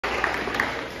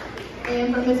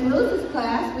And from Ms. Willis's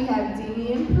class, we have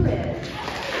Demian Perez.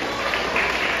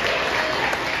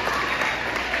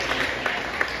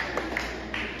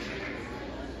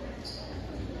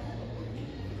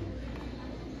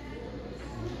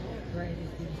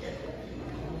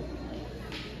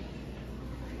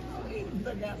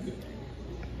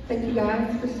 Thank you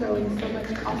guys for showing so much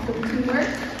awesome teamwork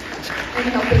and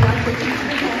helping us with these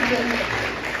classes.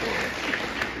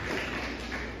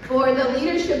 For the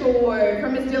Leadership Award,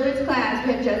 from Ms. Dillard's class,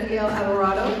 we have Jessiel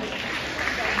Alvarado.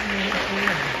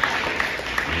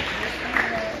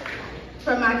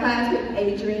 From my class, we have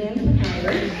Adrian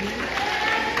Howard.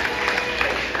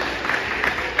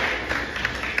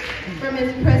 From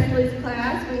Ms. Presley's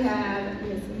class, we have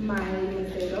Ms. Miley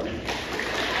Macedo.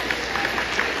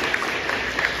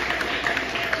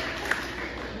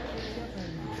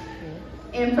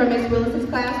 And from Ms. Willis's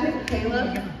class, we have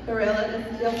Caleb Varela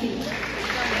Delphine.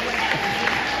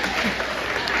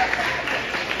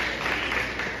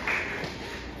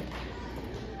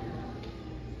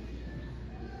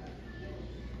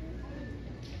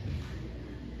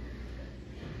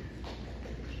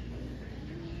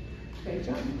 Great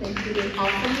job. Thank you.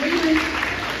 Awesome leaders.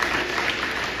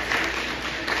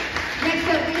 Next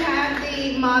up, we have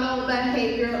the Model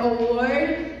Behavior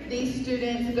Award. These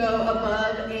students go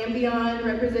above and beyond,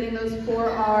 representing those 4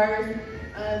 R's,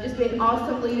 just being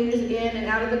awesome leaders in and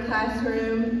out of the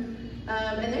classroom.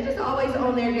 And they're just always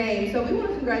on their game, so we want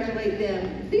to congratulate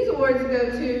them. These awards go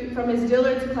to, from Ms.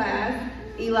 Dillard's class,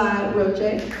 Eli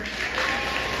Roche.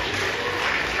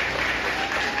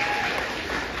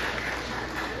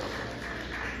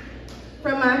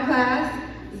 From my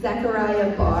class,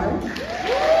 Zachariah Barr.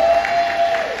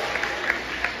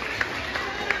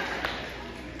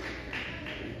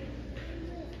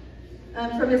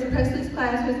 From Ms. Presley's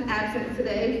class, who's absent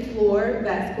today, Flor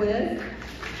Vasquez.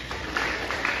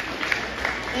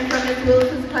 And from Ms.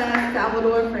 Willis's class,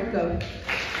 Salvador Franco.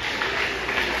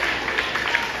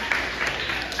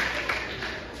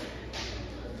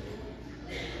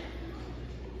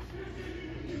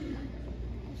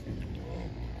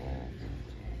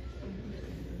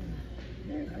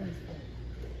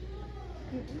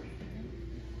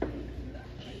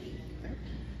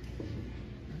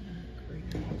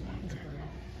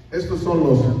 Estos son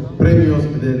los premios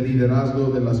del liderazgo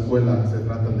de la escuela. Se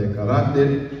tratan de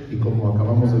carácter y como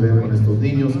acabamos de ver con estos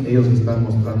niños, ellos están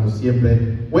mostrando siempre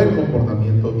buen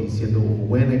comportamiento y siendo un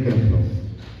buen ejemplo.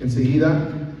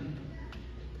 Enseguida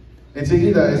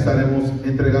estaremos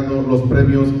entregando los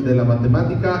premios de la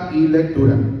matemática y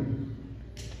lectura.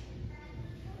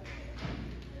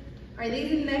 All right,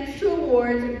 these next 2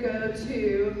 awards go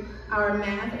to our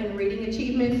math and reading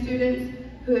achievement students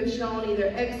who have shown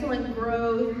either excellent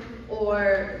growth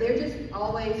or they're just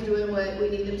always doing what we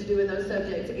need them to do in those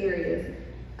subject areas.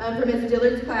 For Ms.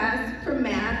 Dillard's class, for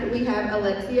math, we have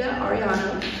Alexia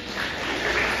Ariano.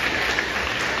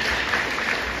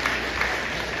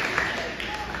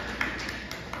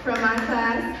 From my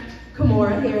class,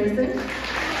 Kamora Harrison.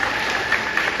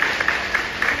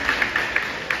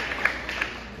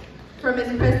 From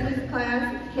Ms. Presley's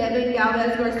class, Kevin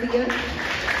Galvez Garcia.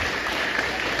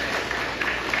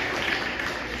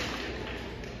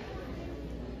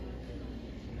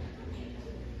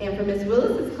 And from Ms.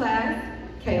 Willis's class,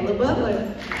 Kayla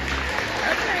Butler.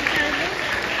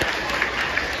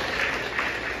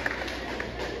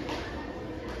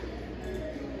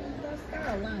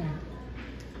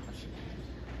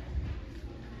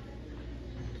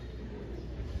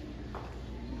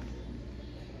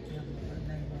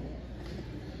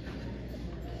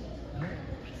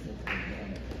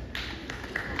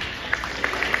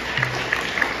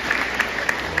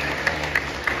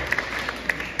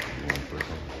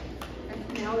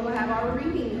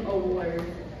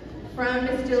 From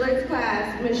Ms. Dillard's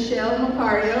class, Michelle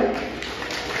Macario.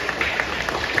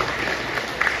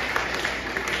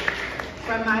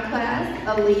 From my class,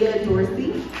 Aaliyah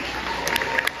Dorsey.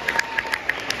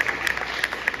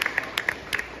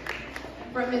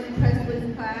 From Ms.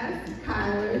 Presley's class,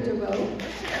 Kyler DeVoe.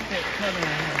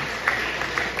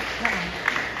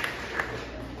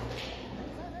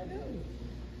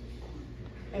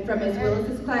 And from Ms.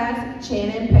 Willis's class,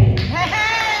 Shannon Payne.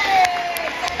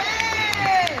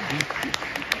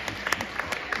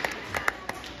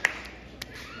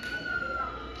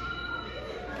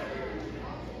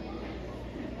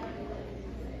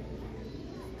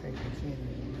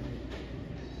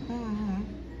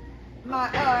 My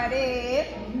artist,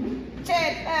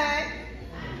 Chad.